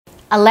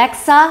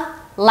Alexa,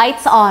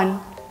 lights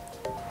on.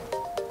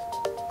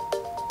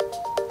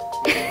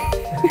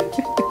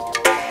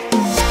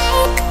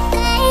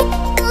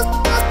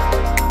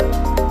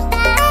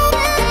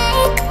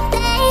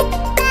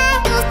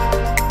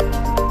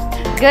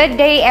 Good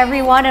day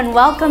everyone, and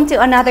welcome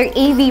to another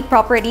AV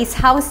Properties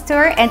house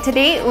tour. And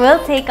today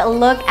we'll take a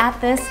look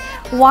at this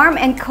warm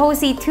and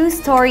cozy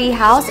two-story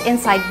house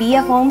inside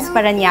BF Homes,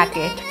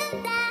 Paranaque.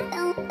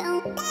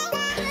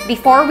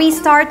 Before we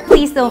start,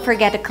 please don't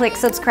forget to click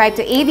subscribe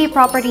to AV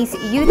Properties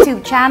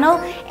YouTube channel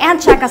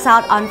and check us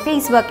out on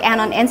Facebook and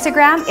on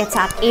Instagram. It's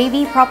at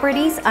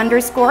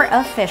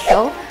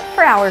avproperties_official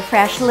for our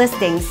fresh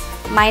listings.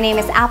 My name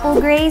is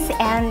Apple Grace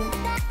and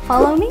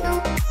follow me.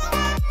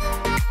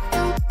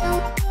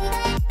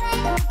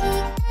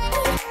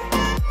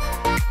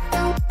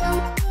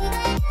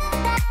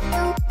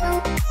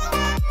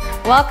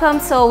 Welcome.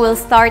 So we'll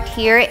start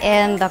here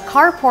in the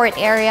carport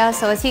area.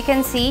 So as you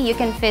can see, you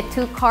can fit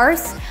 2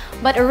 cars,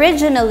 but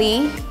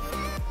originally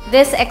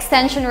this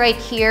extension right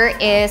here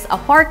is a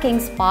parking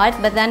spot,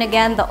 but then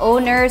again the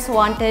owners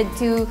wanted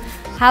to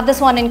have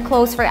this one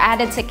enclosed for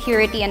added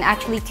security and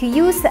actually to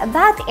use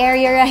that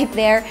area right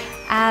there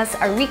as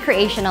a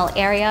recreational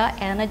area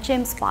and a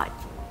gym spot.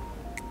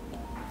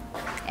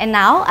 And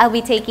now I'll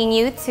be taking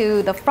you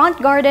to the front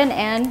garden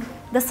and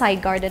the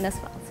side garden as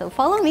well. So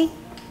follow me.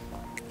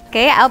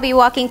 Okay, I'll be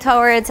walking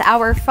towards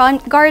our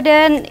front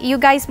garden. You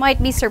guys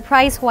might be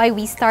surprised why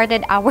we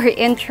started our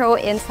intro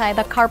inside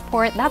the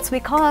carport. That's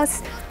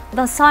because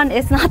the sun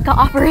is not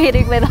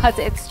cooperating with us.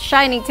 It's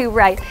shining too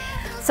bright.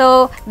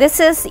 So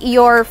this is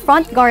your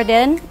front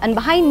garden, and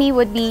behind me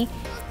would be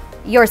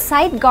your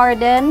side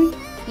garden.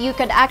 You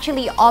could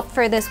actually opt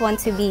for this one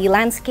to be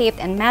landscaped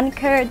and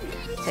manicured.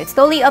 So it's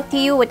totally up to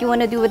you what you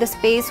want to do with the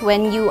space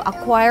when you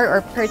acquire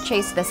or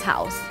purchase this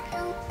house.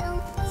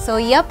 So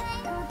yep,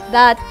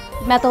 that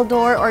metal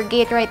door or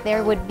gate right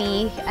there would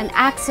be an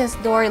access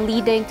door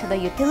leading to the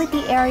utility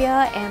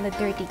area and the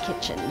dirty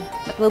kitchen.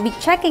 But we'll be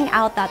checking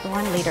out that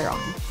one later on.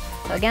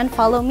 So again,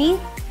 follow me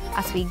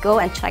as we go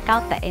and check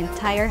out the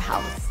entire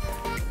house.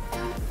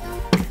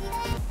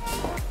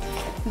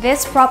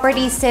 This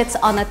property sits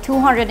on a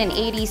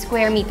 280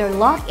 square meter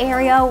lot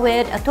area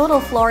with a total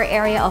floor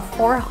area of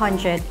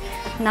 400.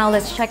 Now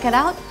let's check it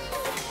out.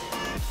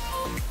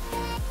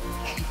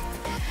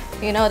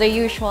 You know the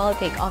usual,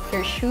 take off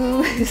your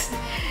shoes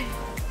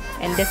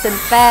and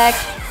disinfect.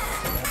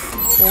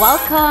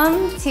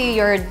 Welcome to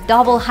your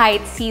double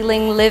height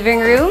ceiling living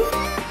room.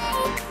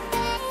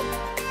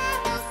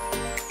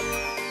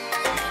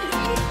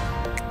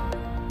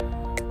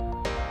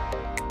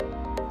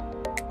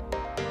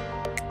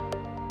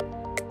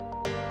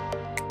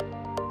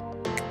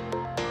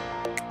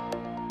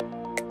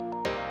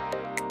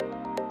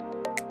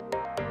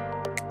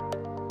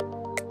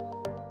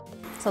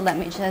 So let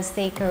me just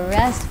take a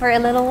rest for a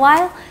little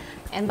while.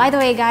 And by the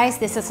way guys,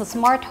 this is a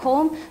smart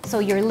home, so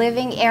your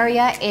living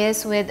area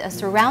is with a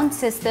surround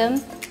system,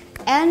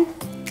 and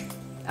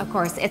of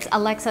course it's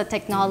Alexa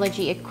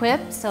technology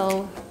equipped.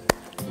 So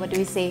what do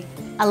we say?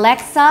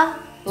 Alexa,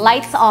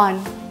 lights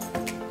on.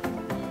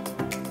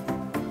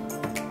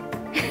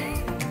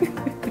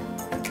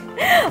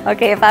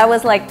 Okay, if I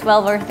was like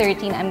 12 or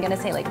 13, I'm gonna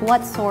say like,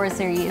 what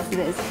sorcery is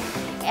this?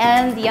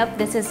 And yep,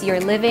 this is your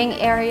living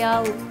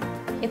area.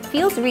 It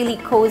feels really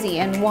cozy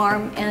and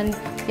warm, and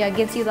yeah,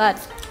 gives you that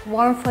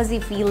warm fuzzy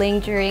feeling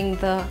during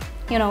the,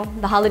 you know,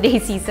 the holiday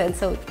season.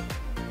 So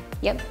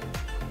yep.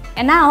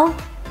 And now,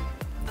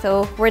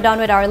 so we're done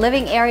with our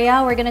living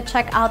area. We're gonna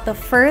check out the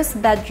first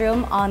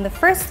bedroom on the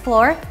first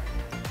floor.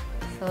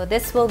 So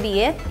this will be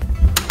it.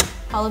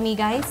 Follow me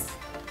guys.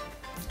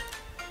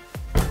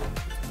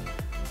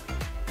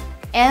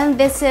 And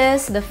this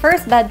is the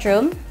first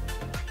bedroom.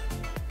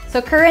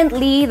 So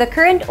currently, the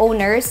current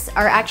owners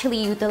are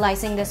actually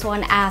utilizing this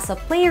one as a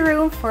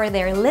playroom for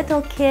their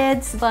little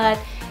kids. But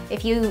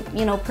if you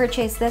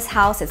purchase this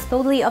house, it's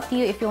totally up to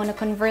you if you want to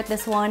convert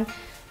this one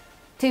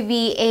to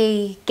be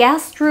a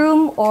guest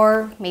room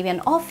or maybe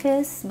an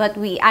office. But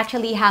we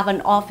actually have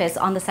an office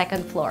on the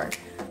second floor.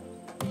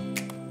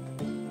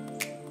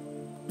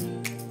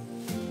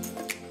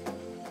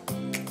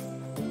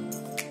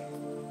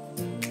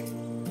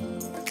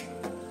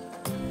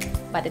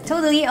 But it's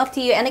totally up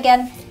to you. And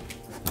again,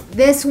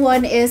 this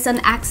one is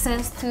an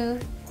access to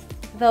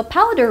the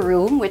powder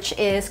room, which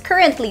is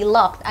currently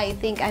locked. I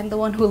think I'm the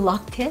one who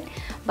locked it.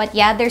 But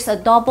yeah, there's a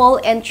double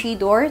entry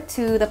door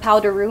to the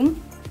powder room.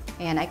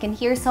 And I can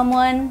hear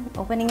someone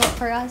opening it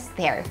for us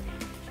there.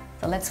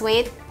 So let's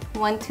wait.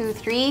 1, 2,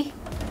 3.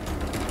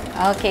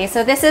 Okay,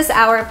 so this is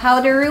our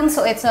powder room.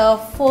 So it's a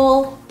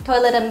full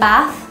toilet and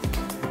bath.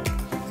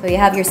 So you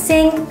have your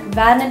sink,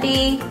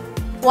 vanity,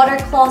 water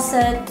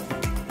closet,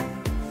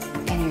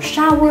 and your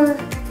shower.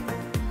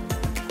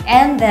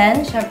 And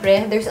then,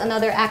 syempre, there's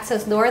another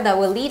access door that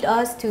will lead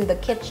us to the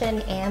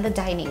kitchen and the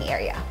dining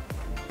area.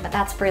 But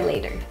that's for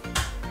later.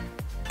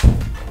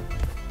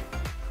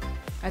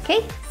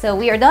 Okay, so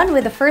we are done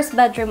with the first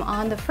bedroom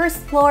on the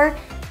first floor.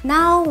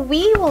 Now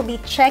we will be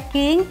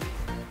checking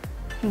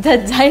the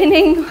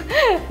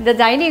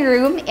dining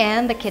room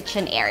and the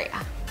kitchen area.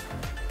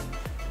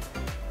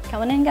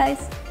 Come on in,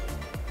 guys.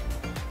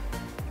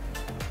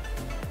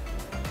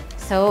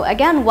 So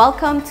again,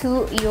 welcome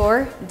to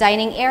your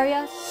dining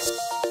area.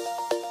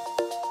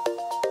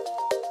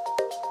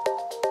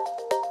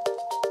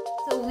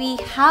 So we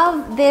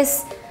have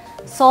this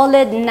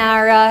solid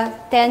Nara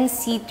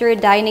 10-seater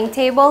dining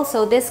table.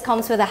 So this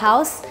comes with the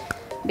house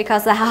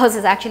because the house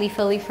is actually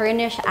fully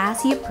furnished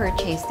as you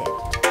purchased it.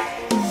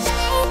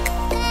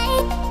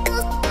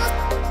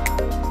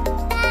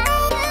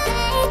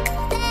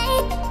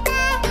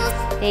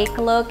 Take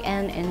a look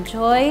and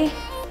enjoy.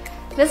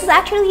 This is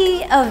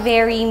actually a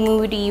very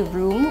moody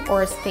room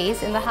or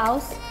space in the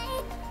house.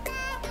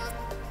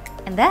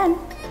 And then,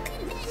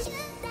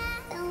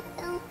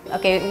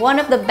 okay, one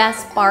of the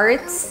best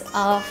parts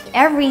of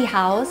every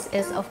house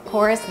is, of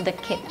course, the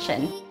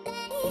kitchen.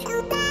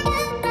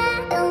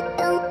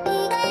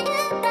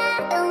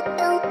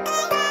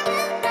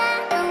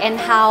 And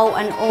how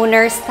an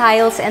owner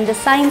styles and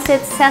designs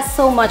it says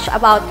so much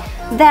about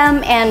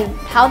them and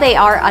how they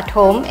are at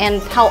home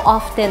and how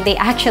often they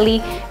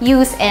actually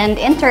use and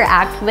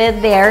interact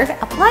with their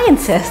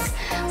appliances.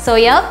 So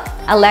yep,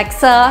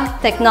 Alexa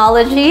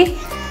technology.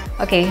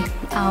 Okay,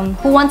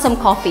 who wants some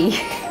coffee?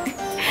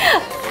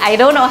 I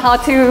don't know how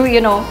to,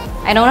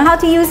 I don't know how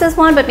to use this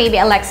one, but maybe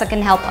Alexa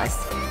can help us.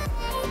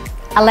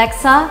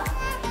 Alexa,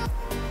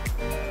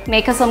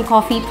 make us some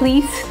coffee,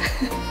 please.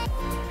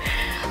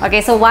 Okay,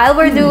 so while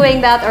we're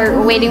doing that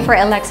or waiting for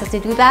Alexa to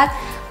do that,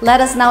 let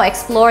us now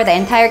explore the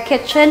entire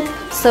kitchen.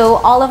 So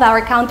all of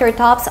our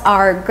countertops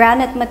are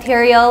granite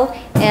material,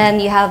 and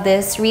you have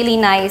this really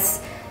nice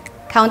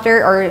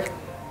counter or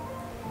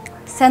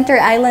center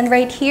island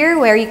right here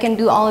where you can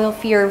do all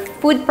of your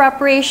food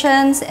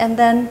preparations. And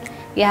then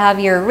you have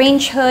your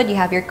range hood, you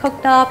have your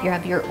cooktop, you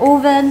have your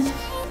oven.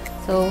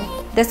 So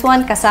this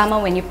one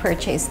kasama when you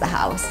purchase the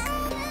house.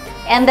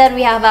 And then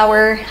we have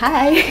our,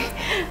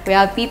 we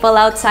have people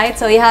outside.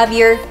 So you have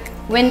your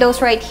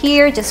windows right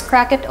here, just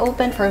crack it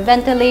open for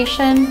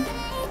ventilation.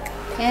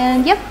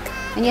 And yep,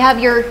 and you have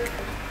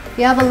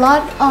a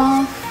lot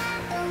of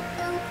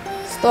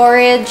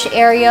storage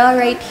area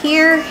right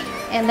here,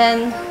 and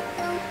then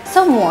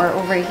some more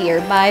over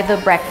here by the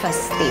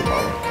breakfast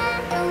table.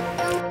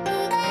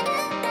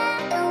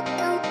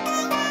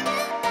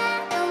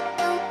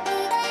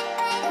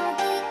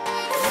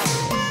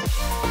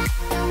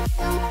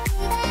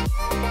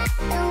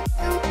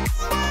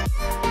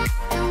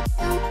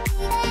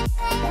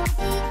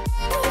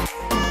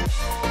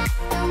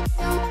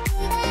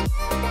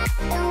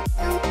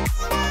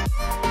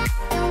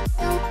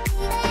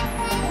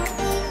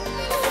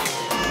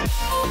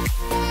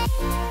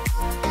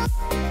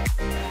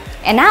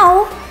 And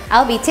now,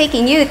 I'll be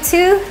taking you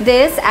to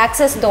this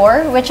access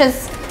door, which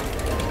is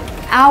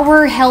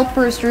our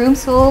helper's room.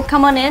 So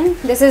come on in.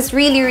 This is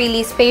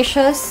really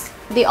spacious.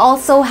 They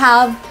also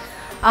have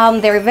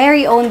their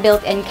very own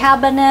built-in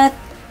cabinet.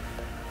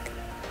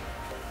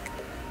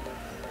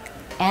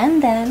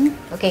 And then,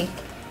 okay,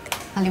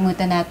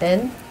 kalimutan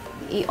natin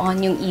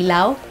i-on yung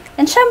ilaw.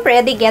 And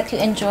syempre, they get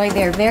to enjoy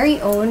their very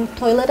own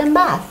toilet and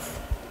bath.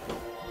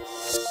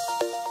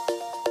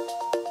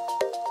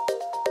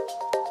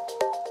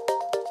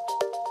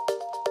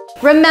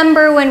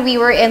 Remember when we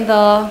were in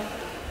the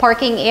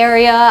parking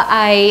area,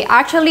 I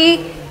actually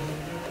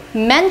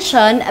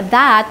mentioned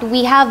that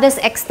we have this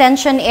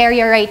extension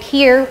area right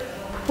here,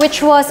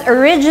 which was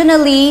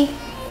originally,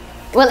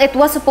 well, it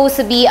was supposed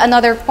to be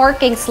another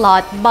parking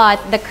slot, but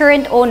the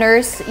current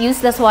owners use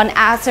this one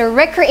as a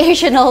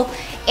recreational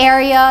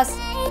area.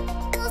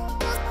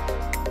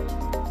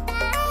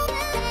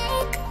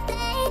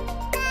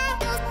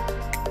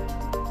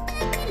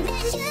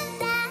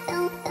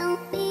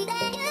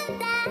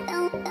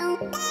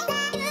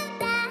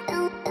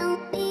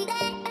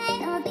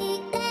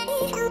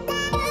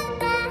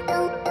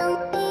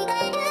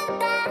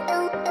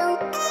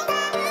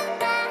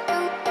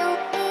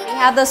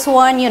 Have this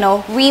one,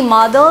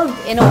 remodeled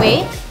in a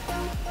way.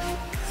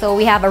 So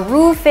we have a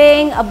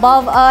roofing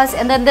above us,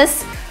 and then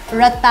this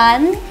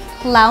rattan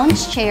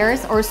lounge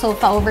chairs or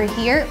sofa over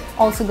here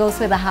also goes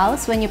with the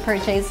house when you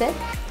purchase it.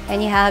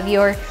 And you have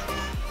your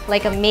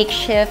like a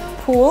makeshift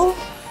pool.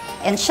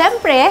 And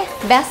syempre,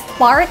 best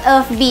part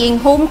of being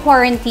home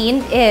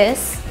quarantined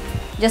is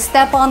just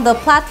step on the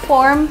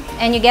platform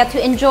and you get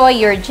to enjoy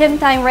your gym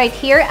time right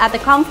here at the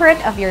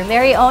comfort of your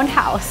very own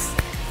house.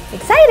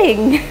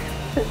 Exciting!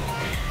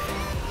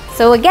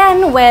 So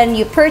again, when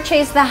you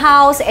purchase the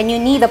house and you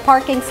need a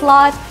parking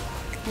slot,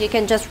 you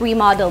can just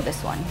remodel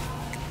this one.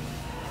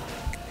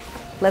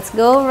 Let's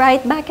go right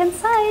back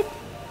inside.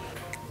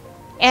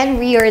 And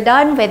we are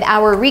done with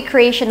our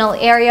recreational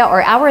area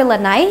or our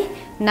lanai.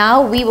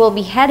 Now we will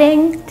be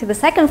heading to the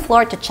second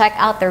floor to check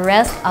out the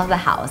rest of the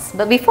house.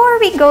 But before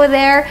we go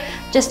there,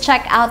 just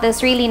check out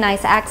this really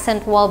nice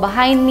accent wall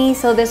behind me.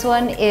 So this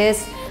one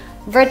is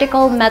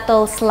vertical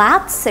metal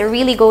slats. It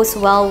really goes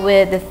well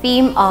with the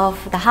theme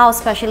of the house,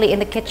 especially in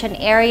the kitchen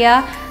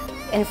area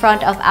in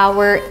front of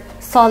our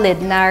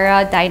solid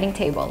Nara dining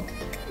table.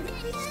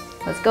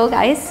 Let's go,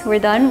 guys. We're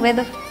done with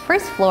the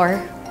first floor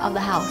of the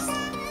house.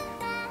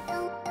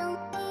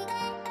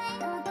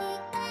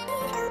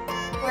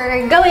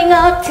 We're going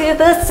up to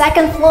the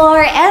second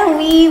floor and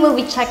we will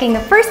be checking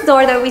the first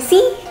door that we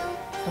see.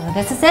 So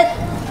this is it.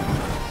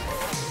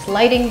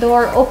 Sliding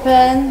door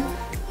open.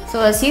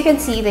 So as you can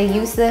see, they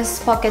use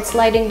this pocket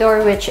sliding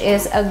door, which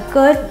is a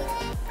good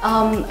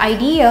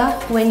idea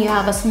when you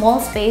have a small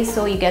space,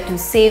 so you get to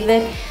save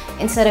it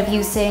instead of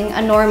using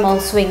a normal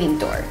swinging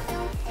door.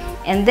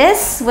 And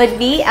this would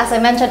be, as I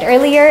mentioned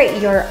earlier,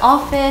 your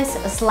office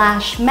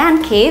slash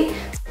man cave.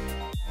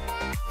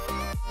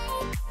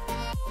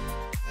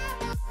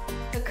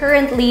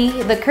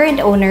 Currently, the current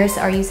owners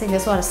are using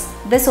this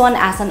one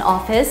as an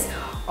office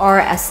or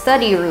a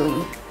study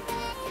room.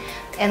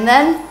 And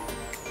then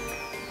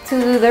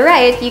to the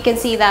right, you can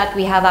see that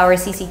we have our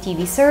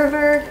CCTV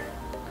server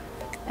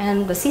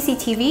and the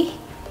CCTV.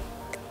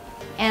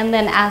 And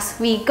then as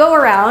we go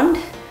around,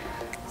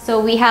 so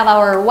we have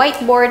our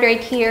whiteboard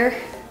right here,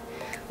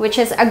 which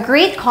is a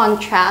great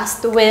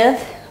contrast with,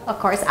 of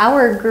course,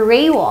 our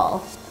gray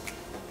wall.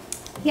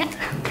 Yeah.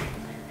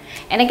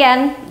 And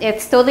again,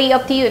 it's totally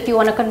up to you if you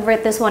want to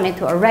convert this one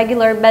into a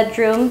regular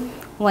bedroom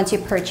once you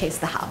purchase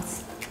the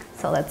house.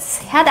 So let's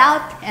head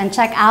out and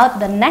check out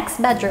the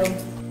next bedroom.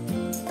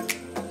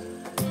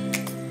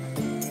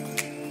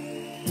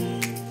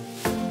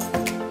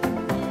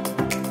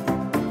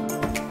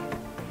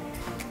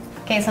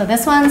 Okay, so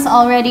this one's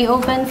already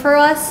open for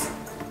us.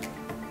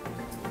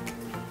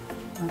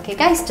 Okay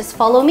guys, just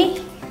follow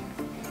me.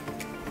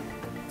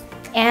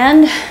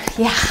 And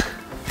yeah,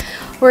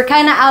 we're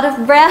kind of out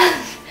of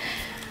breath.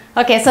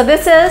 Okay, so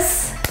this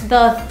is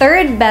the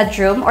third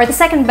bedroom or the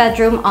second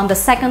bedroom on the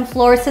second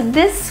floor. So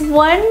this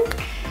one,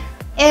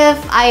 if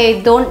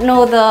I don't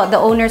know the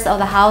owners of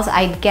the house,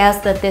 I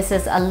guess that this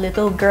is a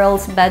little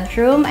girl's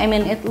bedroom. I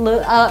mean, it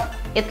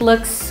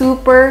looks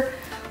super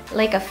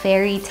like a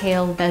fairy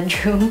tale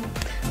bedroom.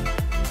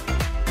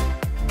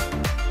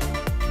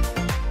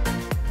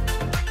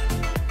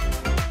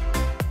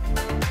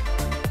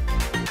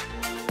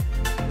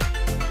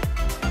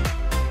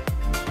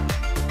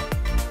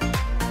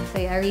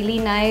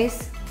 Really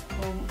nice.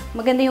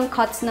 Maganda yung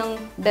cuts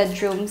ng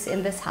bedrooms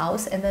in this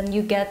house, and then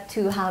you get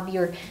to have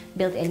your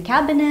built-in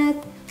cabinet.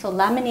 So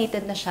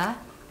laminated na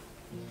siya.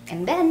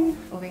 And then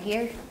over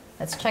here,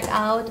 let's check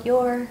out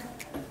your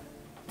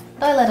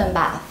toilet and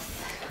bath.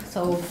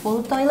 So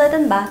full toilet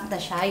and bath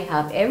na siya. You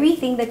have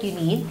everything that you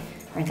need.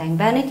 Meron tayong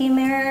vanity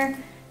mirror,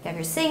 you have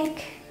your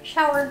sink,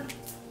 shower,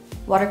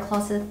 water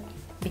closet,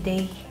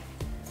 bidet,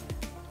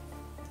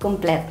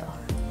 kompleto.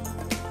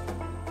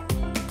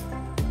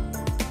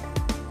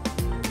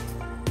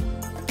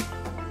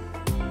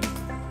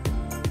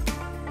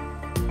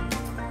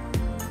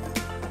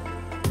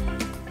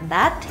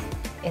 That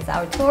is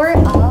our tour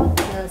of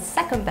the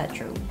second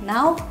bedroom.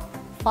 Now,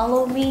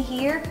 follow me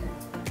here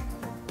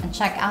and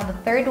check out the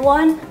third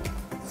one.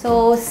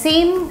 So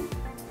same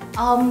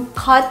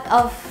cut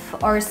of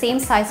or same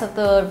size of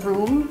the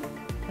room.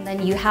 And then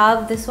you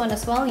have this one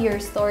as well, your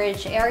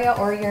storage area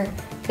or your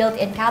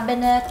built-in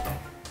cabinet.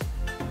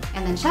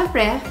 And then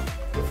syempre,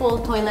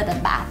 full toilet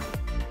and bath.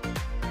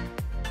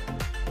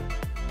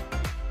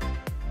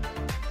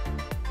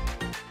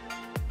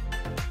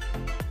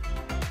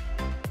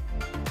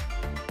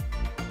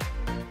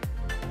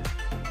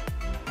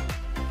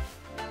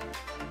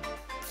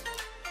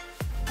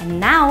 And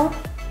now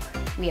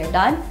we are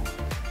done.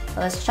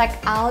 So let's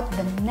check out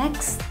the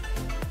next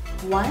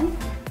one.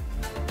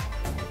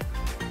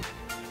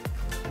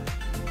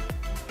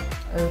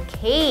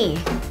 Okay.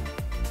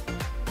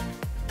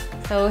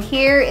 So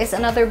here is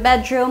another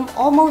bedroom,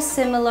 almost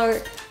similar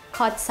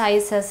cut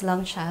sizes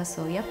lang siya.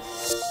 So yep.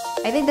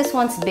 I think this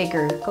one's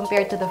bigger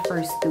compared to the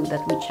first two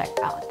that we checked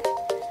out.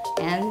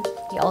 And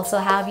you also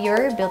have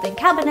your built-in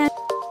cabinet.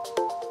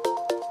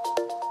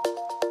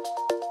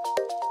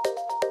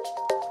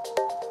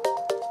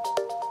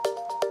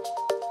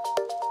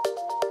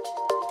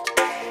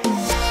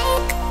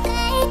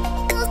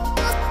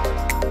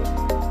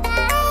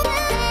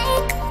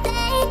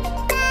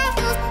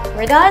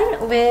 We're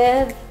done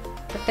with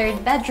the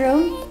third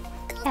bedroom,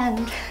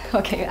 and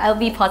okay, I'll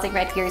be pausing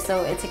right here.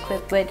 So it's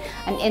equipped with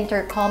an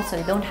intercom, so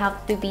you don't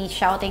have to be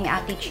shouting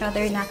at each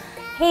other na,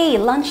 hey,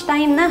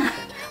 lunchtime na,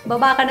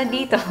 baba ka na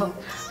dito.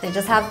 So you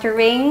just have to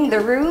ring the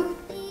room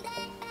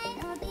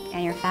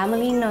and your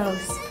family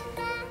knows.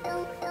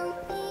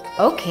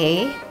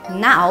 Okay,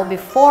 now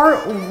before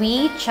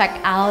we check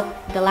out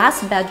the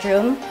last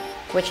bedroom,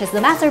 which is the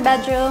master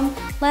bedroom,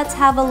 let's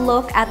have a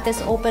look at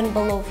this open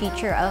below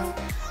feature of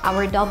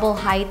our double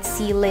height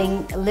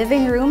ceiling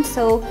living room.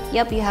 So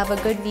yep, you have a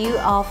good view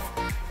of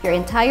your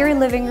entire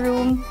living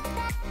room.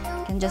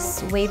 You can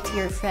just wave to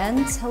your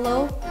friends,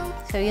 hello.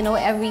 So you know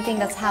everything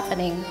that's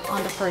happening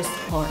on the first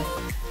floor.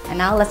 And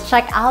now let's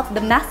check out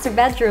the master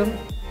bedroom.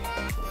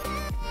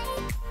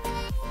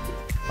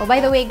 Oh, by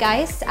the way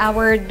guys,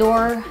 our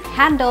door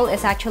handle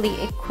is actually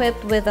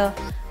equipped with a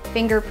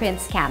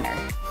fingerprint scanner.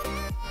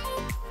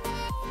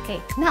 Okay,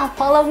 now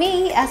follow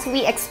me as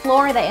we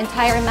explore the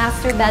entire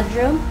master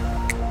bedroom.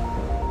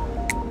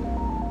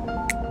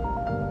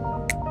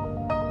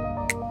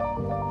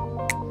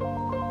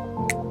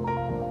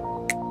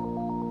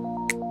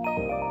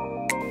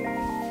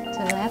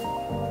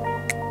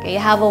 Okay, you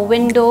have a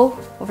window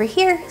over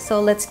here, so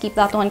let's keep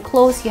that one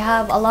closed. You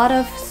have a lot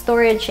of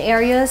storage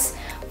areas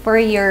for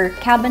your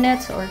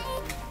cabinets, or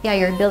yeah,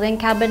 your built-in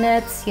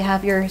cabinets. You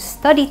have your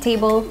study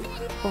table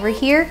over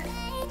here.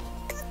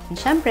 And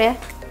syempre,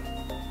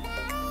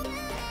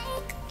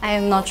 I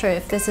am not sure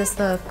if this is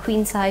the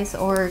queen size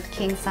or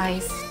king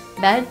size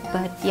bed,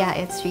 but yeah,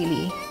 it's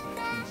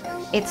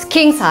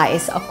king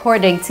size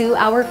according to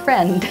our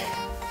friend.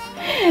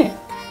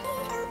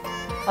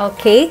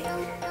 Okay,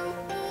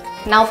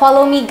 now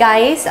follow me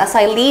guys as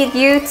I lead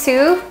you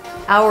to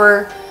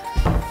our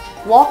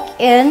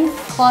walk-in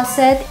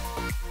closet.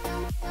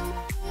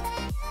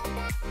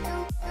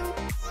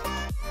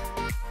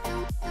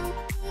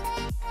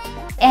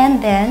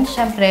 And then,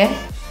 syempre,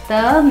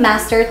 the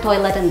master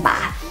toilet and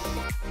bath.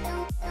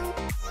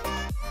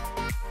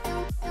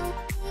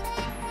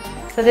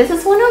 So this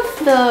is one of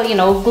the,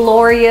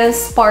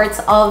 glorious parts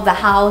of the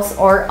house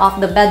or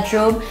of the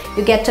bedroom.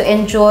 You get to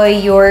enjoy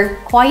your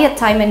quiet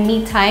time and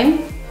me time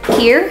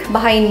here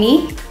behind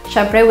me,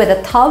 syempre with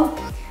a tub.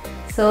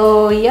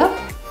 So yeah,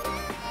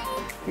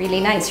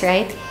 really nice,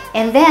 right?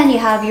 And then you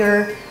have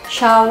your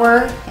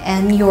shower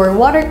and your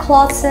water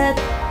closet.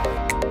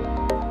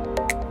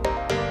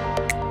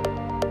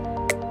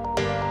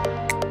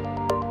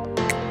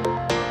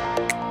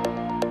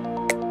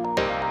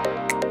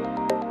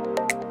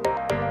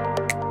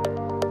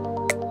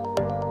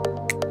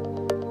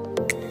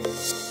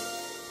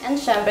 And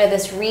syempre,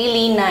 this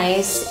really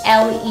nice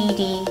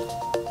LED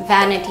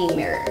vanity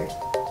mirror.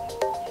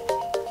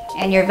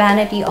 And your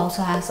vanity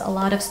also has a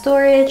lot of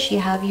storage. You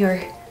have your,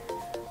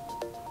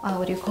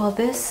 what do you call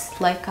this?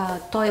 Like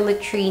a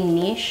toiletry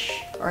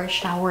niche or a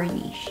shower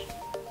niche.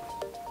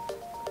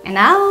 And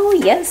now,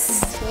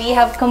 yes, we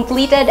have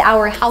completed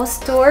our house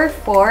tour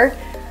for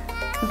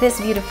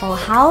this beautiful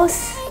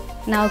house.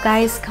 Now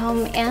guys,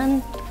 come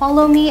and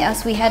follow me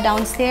as we head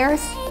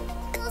downstairs.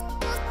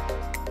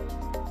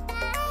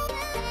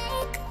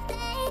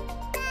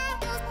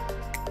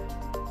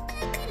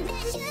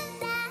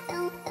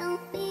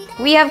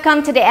 We have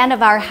come to the end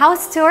of our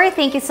house tour.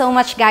 Thank you so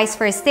much guys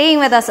for staying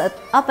with us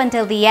up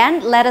until the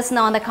end. Let us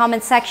know in the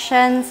comment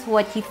sections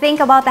what you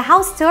think about the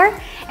house tour.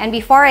 And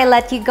before I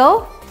let you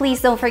go, please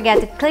don't forget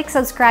to click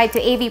subscribe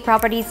to AV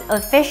Properties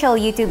official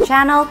YouTube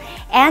channel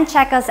and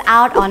check us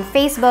out on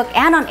Facebook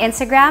and on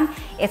Instagram.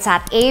 It's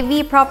at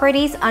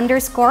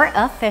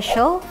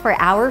avproperties_official for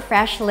our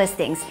fresh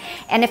listings.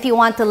 And if you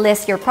want to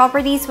list your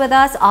properties with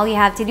us, all you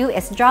have to do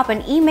is drop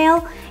an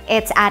email.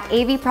 It's at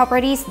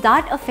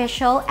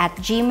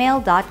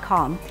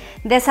avproperties.official@gmail.com.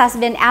 This has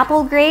been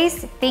Apple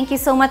Grace. Thank you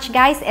so much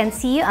guys, and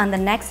see you on the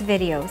next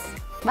videos.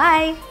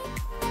 Bye!